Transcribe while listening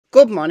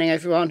Good morning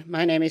everyone,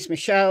 my name is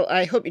Michelle.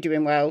 I hope you're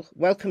doing well.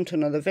 Welcome to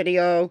another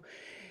video.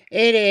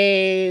 It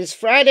is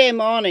Friday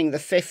morning, the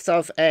 5th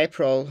of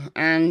April,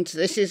 and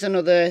this is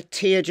another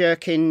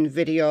tear-jerking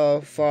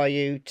video for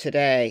you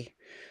today.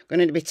 I'm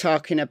going to be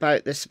talking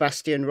about the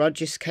Sebastian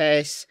Rogers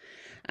case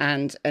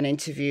and an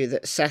interview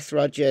that Seth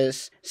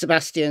Rogers,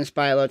 Sebastian's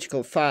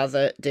biological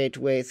father, did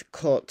with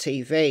Court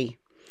TV.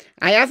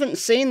 I haven't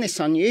seen this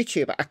on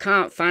YouTube. I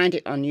can't find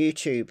it on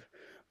YouTube,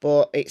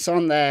 but it's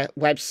on their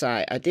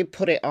website. I did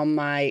put it on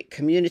my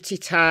community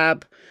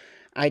tab.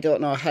 I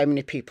don't know how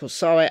many people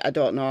saw it. I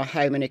don't know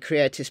how many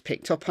creators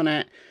picked up on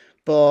it,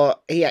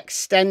 but he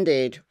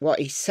extended what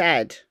he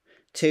said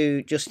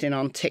to Justin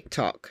on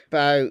TikTok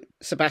about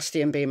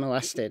Sebastian being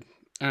molested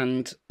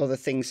and other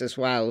things as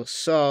well.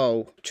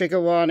 So,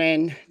 trigger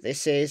warning,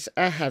 this is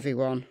a heavy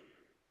one.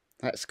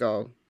 Let's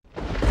go.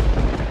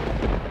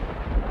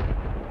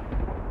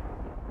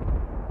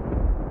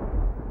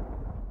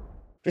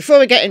 Before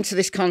we get into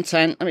this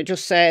content, let me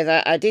just say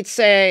that I did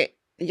say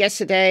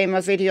yesterday in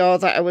my video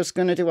that I was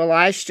going to do a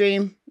live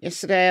stream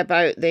yesterday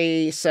about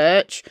the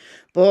search,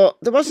 but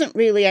there wasn't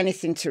really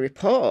anything to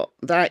report.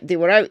 That they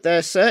were out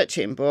there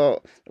searching,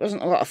 but there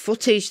wasn't a lot of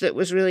footage that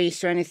was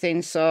released or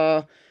anything,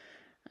 so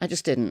I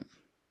just didn't.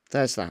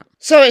 There's that.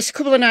 So it's a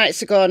couple of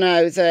nights ago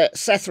now that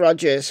Seth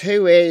Rogers,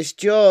 who is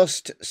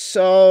just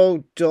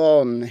so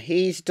done,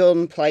 he's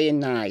done playing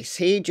nice.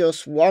 He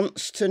just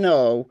wants to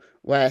know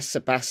where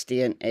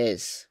Sebastian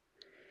is.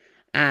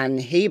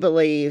 And he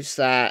believes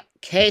that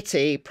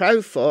Katie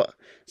Proudfoot,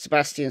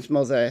 Sebastian's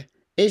mother,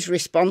 is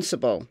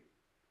responsible.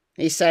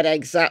 He said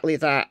exactly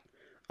that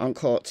on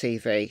Court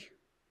TV.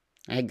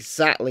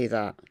 Exactly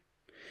that.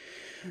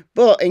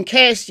 But in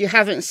case you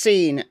haven't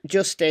seen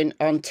Justin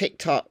on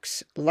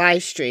TikTok's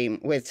live stream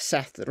with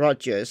Seth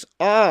Rogers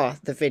or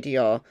the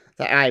video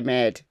that I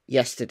made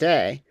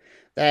yesterday,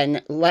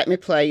 then let me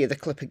play you the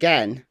clip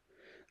again,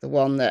 the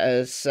one that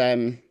has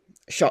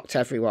shocked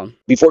everyone.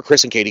 Before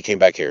Chris and Katie came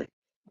back here,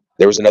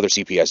 there was another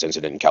CPS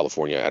incident in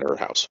California at her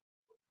house.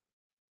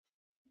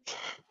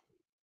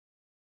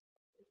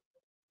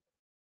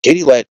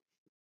 Katie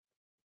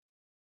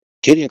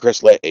and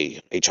Chris let a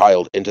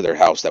child into their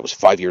house that was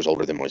 5 years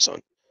older than my son.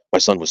 My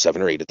son was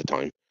 7 or 8 at the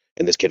time,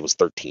 and this kid was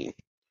 13.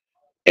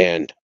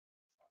 And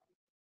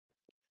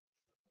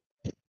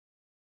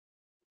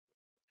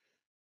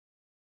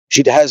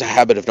she has a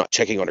habit of not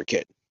checking on her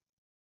kid.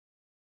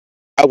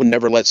 I would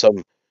never let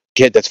some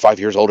kid that's 5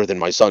 years older than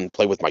my son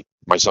play with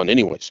my son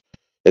anyways.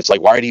 It's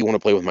like, why do you want to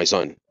play with my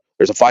son?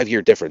 There's a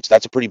 5-year difference.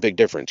 That's a pretty big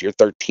difference. You're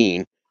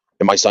 13,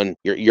 and my son,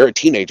 you're a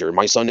teenager.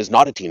 My son is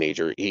not a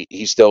teenager.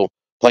 He's still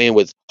playing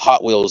with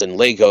Hot Wheels and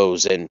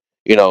Legos, and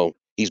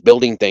he's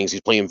building things.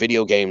 He's playing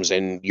video games,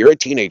 and you're a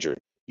teenager.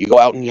 You go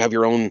out and you have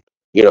your own,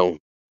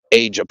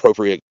 age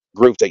appropriate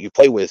group that you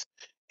play with,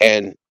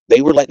 and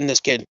they were letting this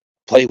kid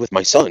play with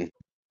my son,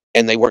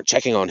 and they weren't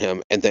checking on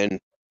him. And then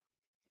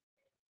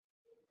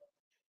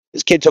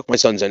this kid took my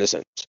son's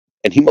innocence,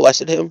 and he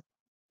molested him.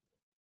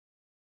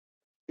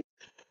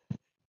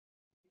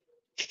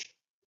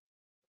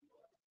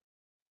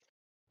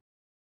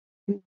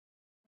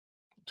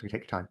 So you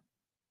take your time.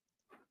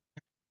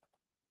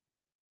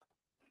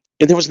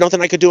 And there was nothing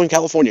I could do in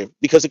California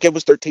because the kid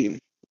was 13.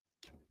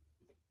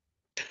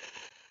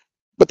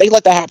 But they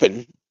let that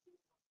happen.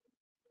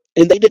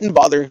 And they didn't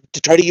bother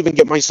to try to even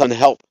get my son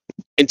help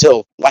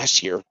until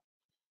last year.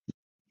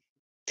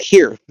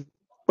 Here,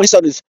 my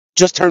son has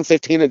just turned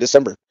 15 in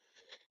December.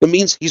 That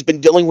means he's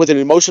been dealing with an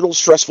emotional,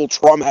 stressful,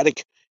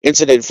 traumatic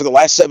incident for the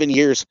last 7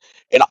 years.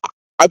 And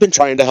I've been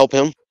trying to help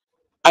him.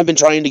 I've been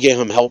trying to get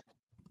him help.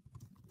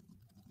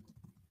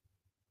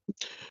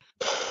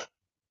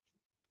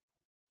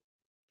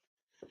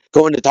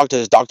 Going to talk to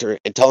his doctor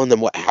and telling them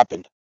what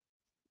happened.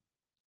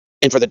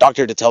 And for the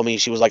doctor to tell me,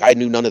 she was like, I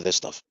knew none of this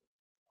stuff.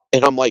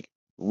 And I'm like,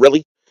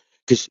 really?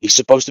 Because he's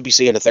supposed to be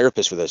seeing a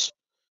therapist for this.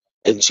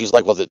 And she's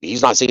like, well,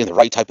 he's not seeing the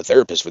right type of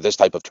therapist for this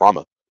type of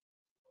trauma.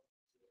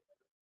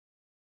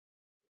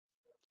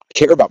 I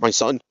care about my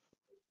son.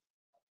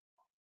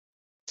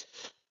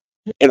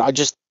 And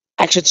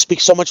actions speak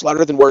so much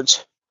louder than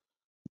words.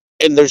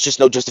 And there's just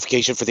no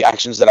justification for the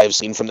actions that I've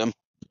seen from them.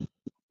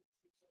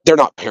 They're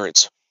not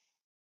parents.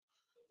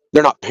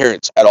 They're not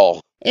parents at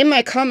all. In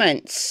my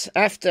comments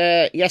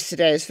after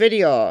yesterday's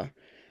video,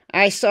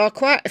 I saw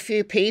quite a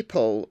few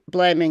people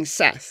blaming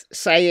Seth,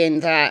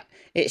 saying that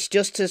it's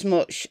just as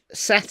much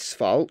Seth's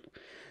fault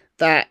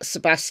that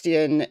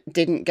Sebastian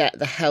didn't get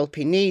the help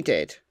he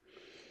needed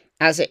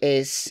as it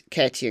is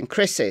Katie and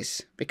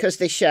Chris's, because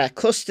they share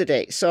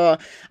custody. So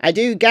I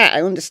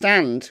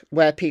understand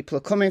where people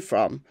are coming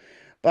from,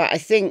 but I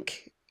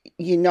think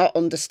you're not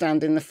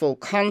understanding the full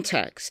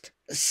context.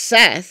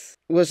 Seth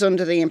was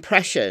under the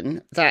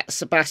impression that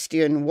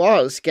Sebastian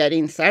was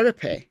getting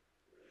therapy,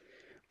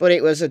 but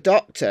it was a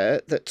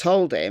doctor that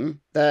told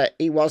him that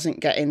he wasn't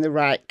getting the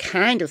right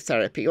kind of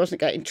therapy. He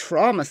wasn't getting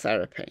trauma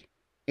therapy,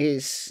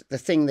 is the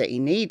thing that he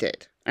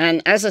needed.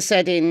 And as I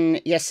said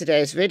in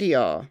yesterday's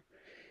video,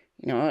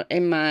 You know,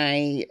 in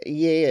my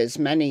years,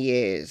 many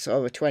years,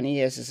 over 20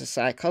 years as a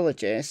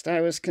psychologist, I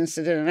was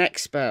considered an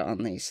expert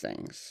on these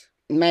things.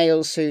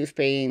 Males who've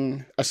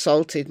been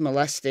assaulted,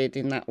 molested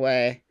in that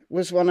way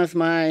was one of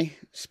my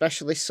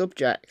specialist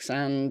subjects.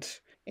 And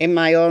in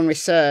my own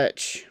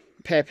research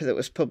paper that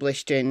was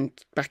published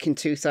back in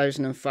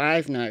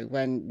 2005 now,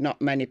 when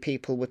not many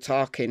people were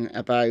talking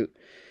about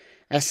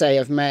SA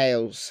of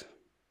males.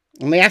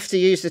 And we have to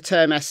use the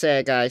term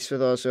SA, guys, for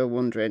those who are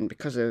wondering,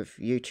 because of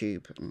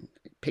YouTube, and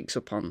it picks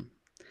up on.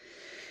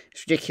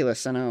 It's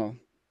ridiculous, I know.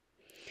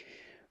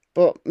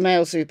 But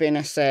males who've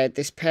been SA'd,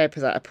 this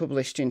paper that I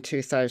published in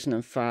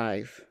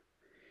 2005,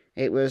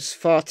 it was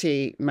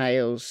 40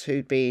 males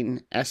who'd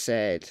been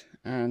SA'd,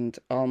 and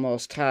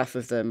almost half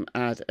of them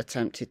had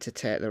attempted to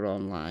take their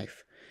own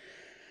life.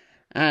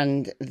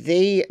 And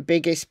the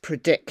biggest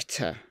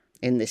predictor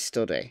in this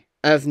study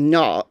of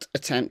not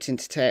attempting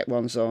to take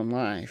one's own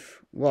life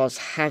was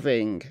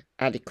having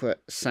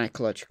adequate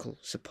psychological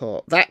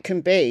support. That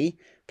can be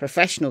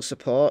professional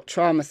support,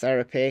 trauma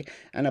therapy,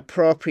 an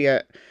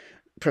appropriate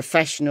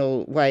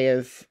professional way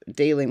of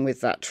dealing with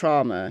that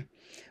trauma,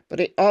 but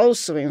it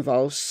also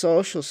involves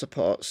social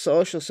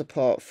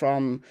support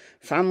from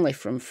family,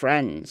 from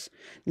friends,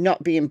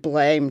 not being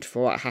blamed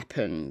for what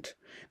happened,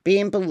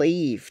 being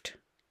believed,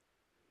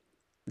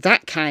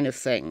 that kind of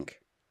thing,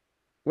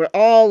 where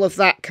all of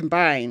that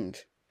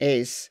combined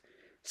is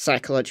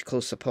psychological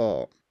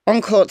support. On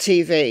Court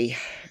TV,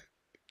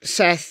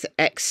 Seth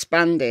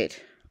expanded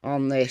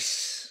on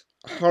this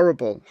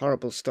horrible,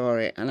 horrible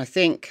story, and I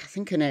think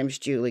her name's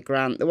Julie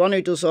Grant, the one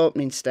who does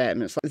opening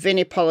statements. Like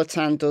Vinnie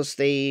Politan does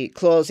the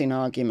closing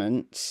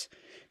arguments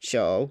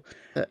show.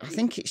 I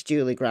think it's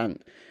Julie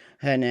Grant,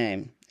 her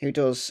name, who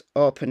does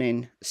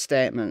opening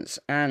statements,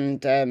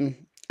 and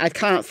I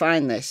can't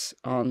find this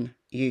on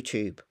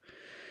YouTube,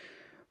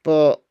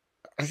 but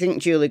I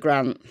think Julie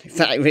Grant, if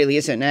that really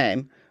is her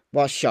name,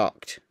 was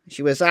shocked.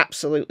 She was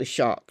absolutely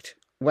shocked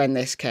when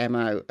this came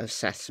out of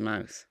Seth's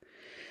mouth.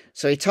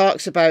 So he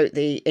talks about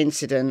the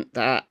incident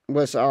that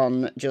was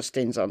on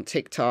Justin's on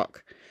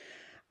TikTok,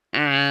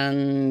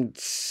 and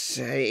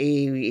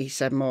he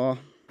said more.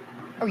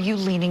 Are you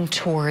leaning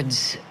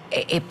towards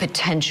a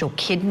potential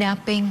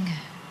kidnapping?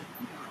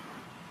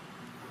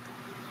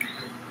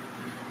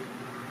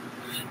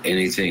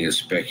 Anything is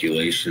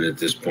speculation at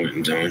this point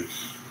in time,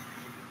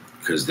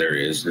 because there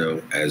is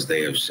no, as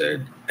they have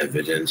said,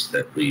 evidence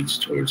that leads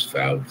towards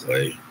foul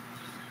play.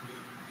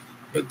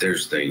 But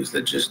there's things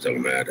that just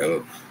don't add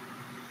up.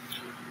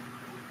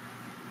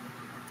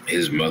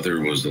 His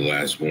mother was the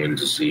last one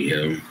to see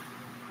him.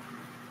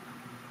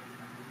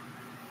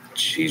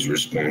 She's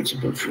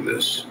responsible for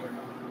this,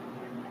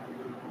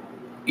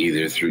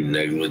 either through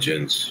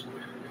negligence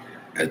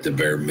at the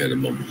bare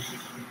minimum.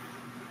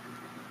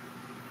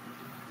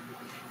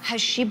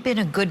 Has she been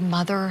a good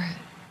mother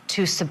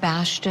to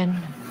Sebastian?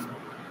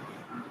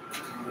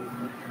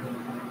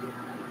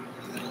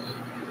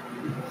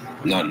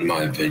 Not in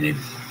my opinion.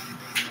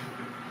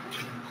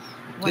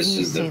 This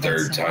is the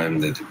third time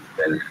that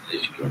there's been an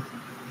issue.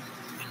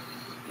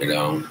 You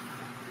know,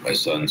 my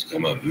son's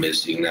come up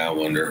missing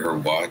now under her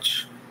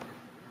watch.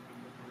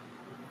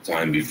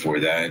 Time before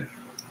that,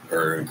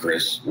 her and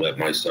Chris let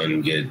my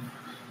son get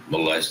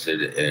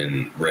molested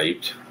and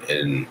raped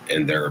in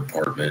their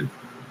apartment.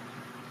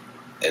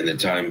 And the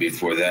time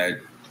before that,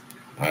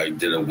 I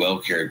did a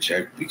well-care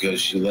check because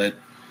she let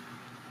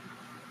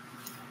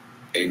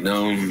a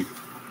known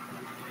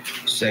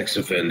sex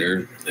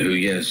offender who,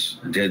 yes,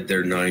 did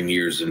their 9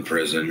 years in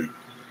prison,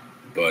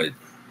 but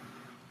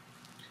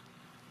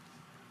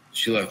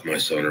she left my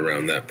son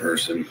around that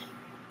person.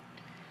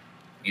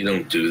 You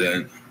don't do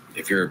that.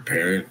 If you're a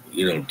parent,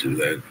 you don't do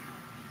that.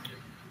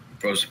 You're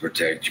supposed to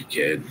protect your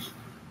kid.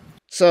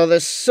 So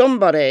there's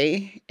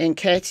somebody in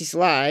Katie's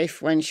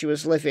life when she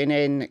was living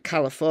in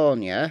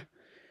California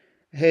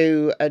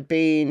who had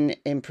been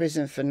in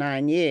prison for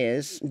 9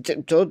 years,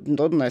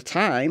 done their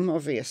time,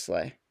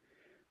 obviously,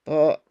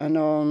 but a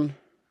known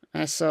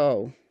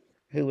SO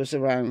who was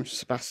around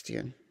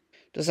Sebastian.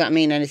 Does that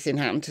mean anything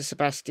happened to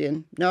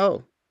Sebastian?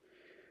 No.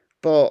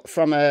 But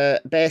from a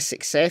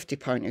basic safety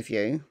point of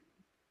view,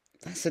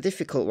 that's a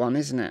difficult one,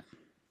 isn't it?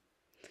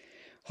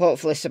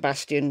 Hopefully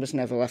Sebastian was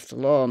never left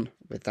alone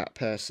with that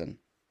person.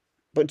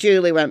 But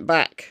Julie went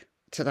back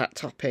to that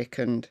topic,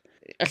 and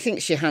I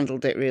think she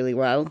handled it really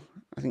well.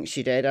 I think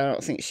she did. I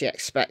don't think she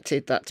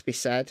expected that to be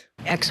said.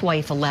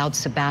 Ex-wife allowed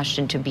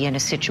Sebastian to be in a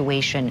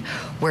situation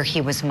where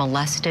he was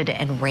molested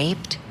and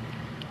raped?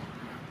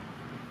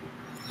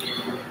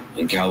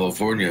 In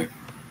California.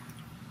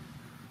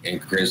 And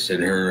Chris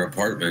in her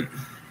apartment.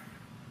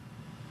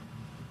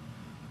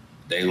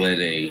 They let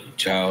a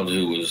child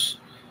who was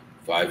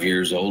 5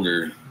 years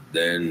older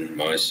than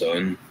my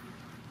son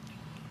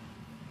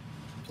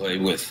play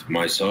with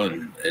my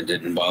son and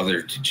didn't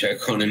bother to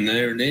check on him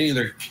there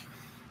neither.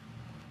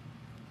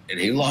 And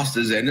he lost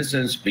his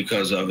innocence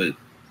because of it.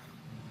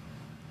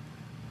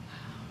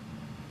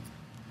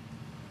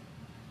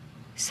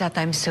 Seth,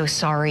 I'm so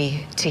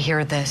sorry to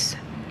hear this.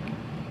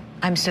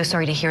 I'm so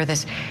sorry to hear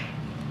this.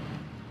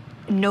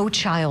 No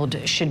child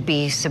should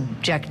be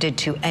subjected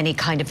to any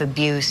kind of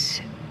abuse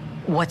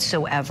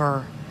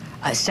whatsoever.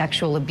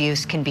 Sexual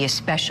abuse can be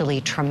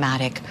especially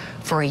traumatic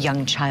for a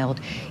young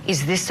child.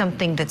 Is this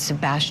something that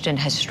Sebastian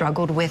has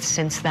struggled with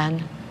since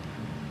then?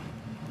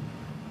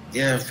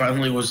 Yeah, I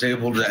finally was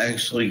able to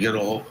actually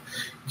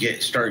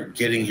start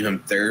getting him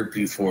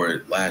therapy for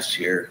it last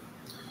year.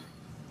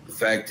 The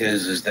fact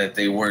is that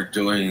they weren't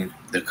doing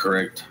the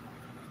correct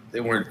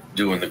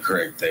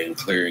thing,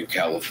 clearing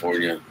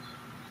California.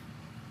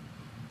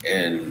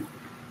 And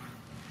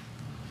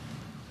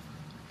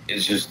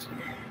it's just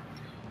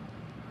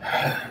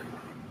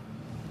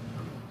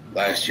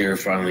last year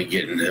finally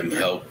getting him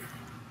help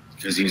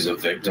because he's a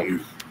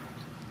victim.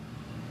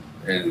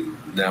 And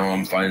now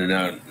I'm finding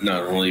out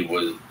not only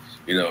was,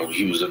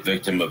 he was a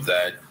victim of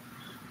that,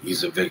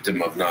 he's a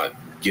victim of not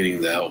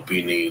getting the help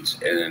he needs.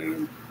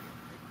 And,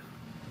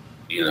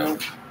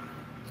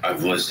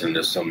 I've listened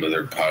to some of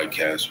their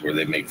podcasts where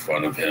they make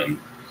fun of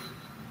him,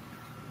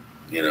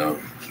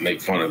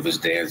 make fun of his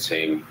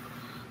dancing.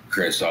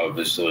 Chris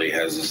obviously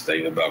has this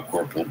thing about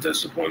corporal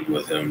discipline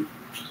with him.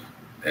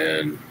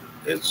 And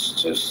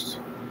it's just...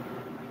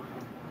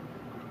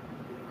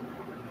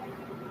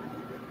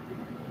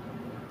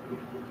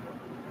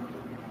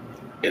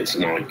 it's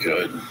not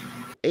good.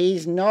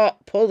 He's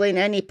not pulling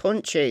any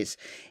punches.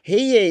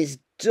 He is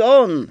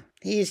done.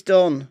 He's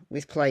done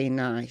with playing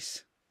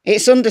nice.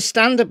 It's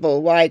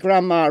understandable why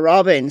Grandma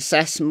Robin,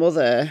 Seth's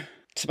mother,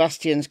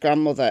 Sebastian's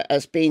grandmother,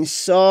 has been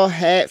so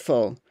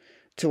hateful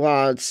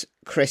towards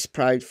Chris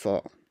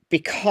Proudfoot,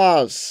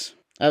 because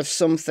of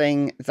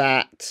something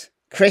that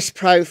Chris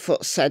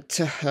Proudfoot said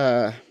to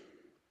her,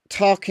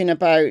 talking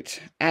about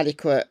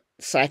adequate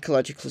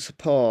psychological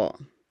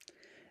support.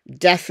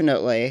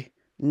 Definitely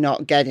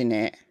not getting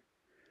it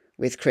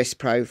with Chris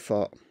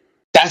Proudfoot.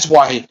 That's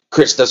why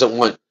Chris doesn't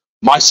want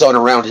my son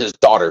around his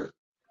daughter.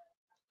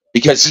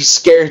 Because he's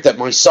scared that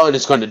my son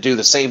is going to do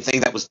the same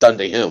thing that was done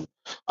to him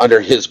under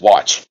his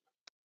watch.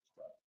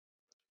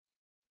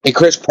 And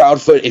Chris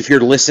Proudfoot, if you're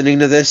listening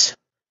to this,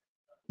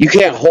 you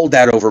can't hold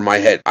that over my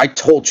head. I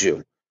told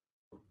you.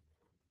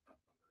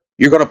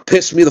 You're going to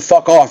piss me the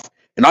fuck off,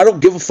 and I don't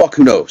give a fuck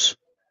who knows.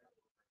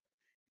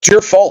 It's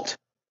your fault.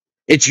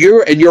 It's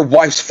your and your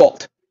wife's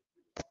fault.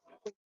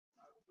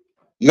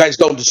 You guys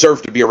don't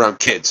deserve to be around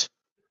kids.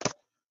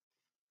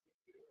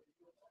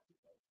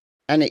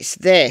 And it's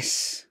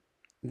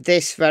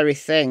this very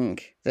thing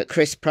that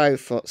Chris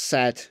Proudfoot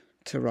said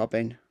to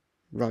Robin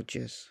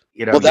Rogers.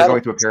 You're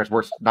going through a parent's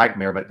worst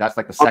nightmare, but that's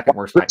like the second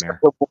worst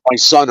nightmare. My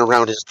son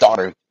around his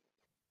daughter.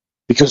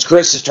 Because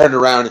Chris has turned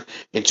around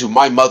into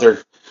my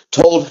mother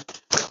told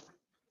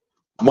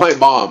my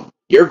mom,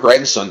 your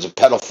grandson's a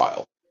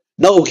pedophile.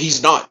 No,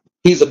 he's not.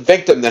 He's a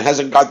victim that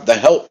hasn't got the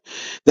help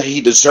that he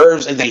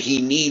deserves and that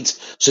he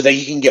needs so that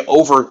he can get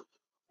over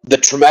the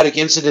traumatic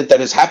incident that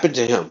has happened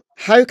to him.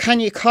 How can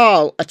you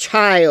call a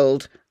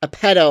child a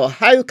pedo?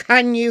 How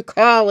can you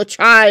call a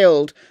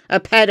child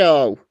a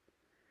pedo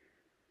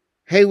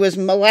who was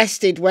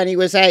molested when he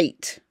was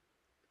 8?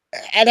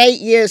 At 8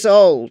 years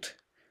old.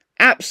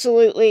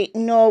 Absolutely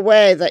no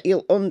way that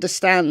you'll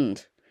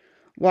understand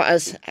what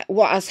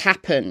has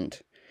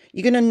happened.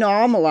 You're going to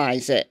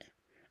normalise it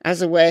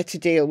as a way to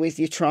deal with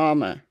your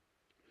trauma.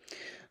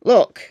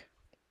 Look,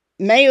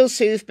 males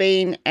who've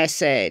been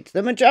SA'd,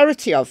 the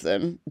majority of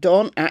them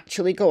don't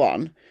actually go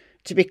on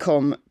to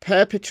become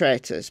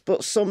perpetrators,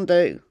 but some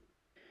do.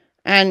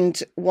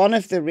 And one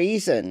of the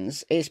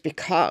reasons is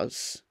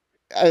because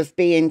of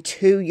being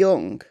too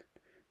young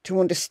to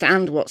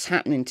understand what's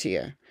happening to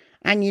you,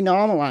 and you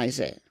normalise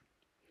it.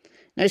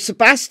 Now,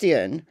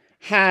 Sebastian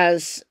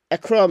has a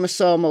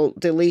chromosomal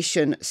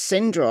deletion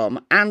syndrome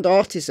and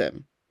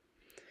autism,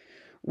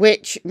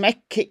 which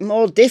make it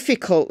more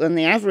difficult than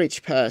the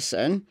average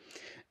person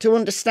to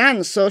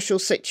understand social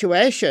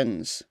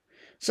situations.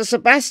 So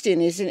Sebastian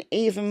is in an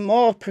even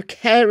more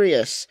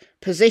precarious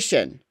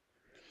position,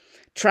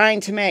 trying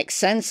to make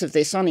sense of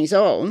this on his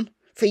own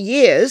for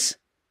years.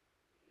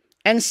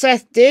 And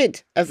Seth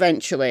did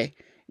eventually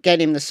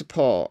get him the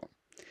support.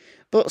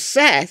 But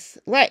Seth,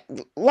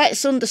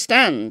 let's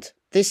understand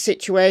this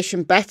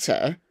situation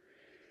better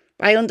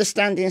by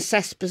understanding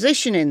Seth's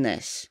position in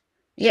this.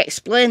 He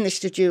explained this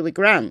to Julie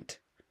Grant.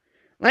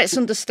 Let's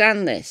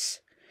understand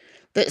this.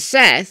 That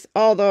Seth,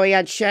 although he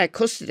had shared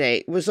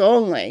custody, was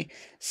only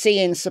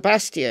seeing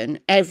Sebastian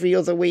every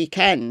other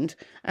weekend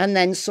and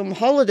then some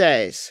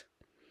holidays.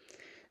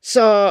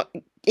 So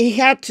he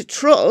had to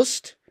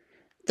trust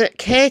that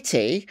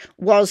Katie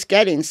was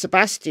getting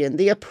Sebastian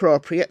the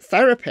appropriate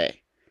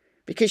therapy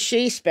because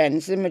she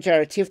spends the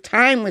majority of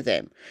time with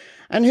him.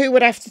 And who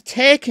would have to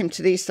take him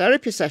to these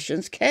therapy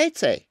sessions?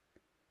 Katie.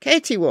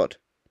 Katie would.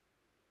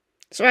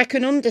 So I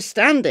can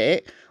understand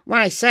it,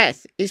 why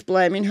Seth is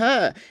blaming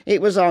her.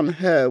 It was on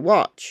her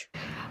watch.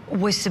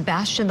 Was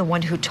Sebastian the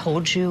one who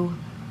told you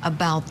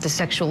about the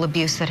sexual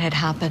abuse that had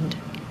happened?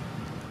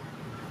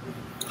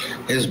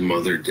 His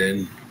mother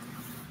did,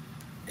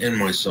 and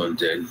my son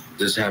did.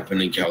 This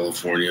happened in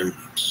California,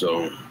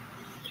 so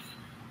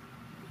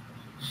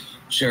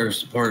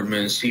Sheriff's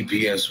Department,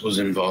 CPS was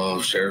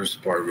involved. Sheriff's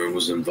Department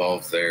was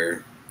involved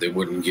there. They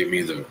wouldn't give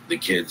me the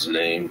kid's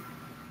name,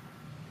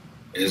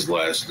 his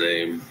last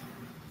name.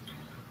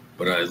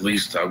 But at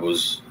least the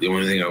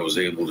only thing I was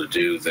able to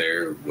do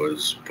there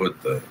was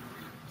put the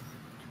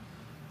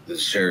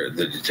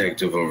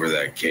detective over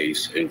that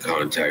case in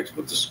contact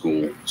with the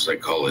school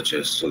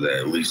psychologist so that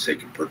at least they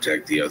could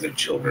protect the other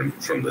children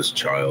from this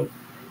child.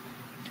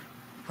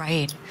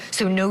 Right.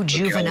 So no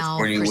juvenile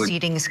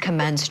proceedings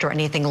commenced or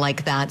anything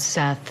like that,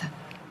 Seth,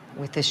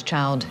 with this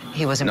child?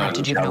 He wasn't brought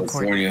to juvenile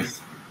court?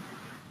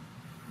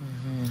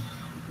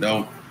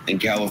 No, in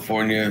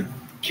California,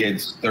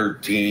 kids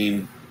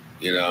 13,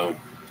 you know,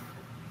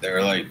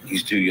 they're like,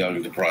 he's too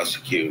young to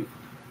prosecute.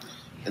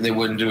 And they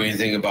wouldn't do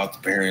anything about the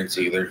parents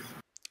either.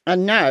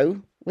 And now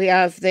we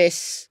have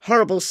this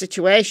horrible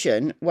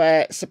situation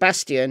where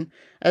Sebastian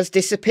has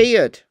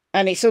disappeared.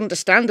 And it's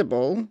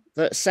understandable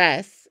that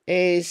Seth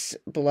is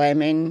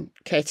blaming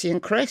Katie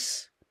and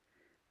Chris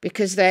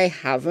because they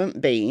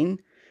haven't been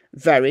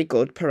very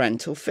good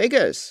parental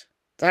figures.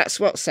 That's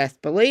what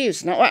Seth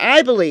believes. Not what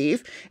I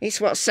believe,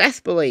 it's what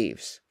Seth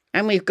believes.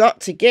 And we've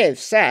got to give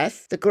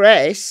Seth the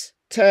grace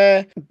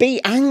to be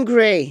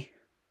angry.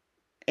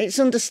 It's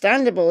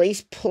understandable.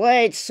 He's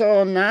played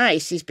so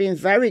nice. He's been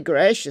very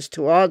gracious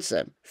towards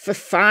them for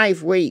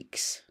 5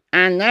 weeks.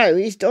 And now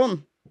he's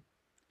done.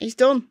 He's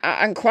done.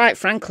 And quite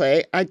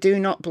frankly, I do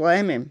not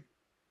blame him.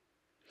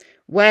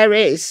 Where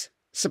is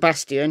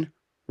Sebastian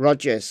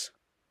Rogers?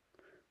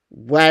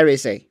 Where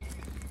is he?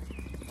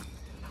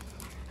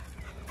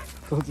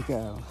 Good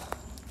girl.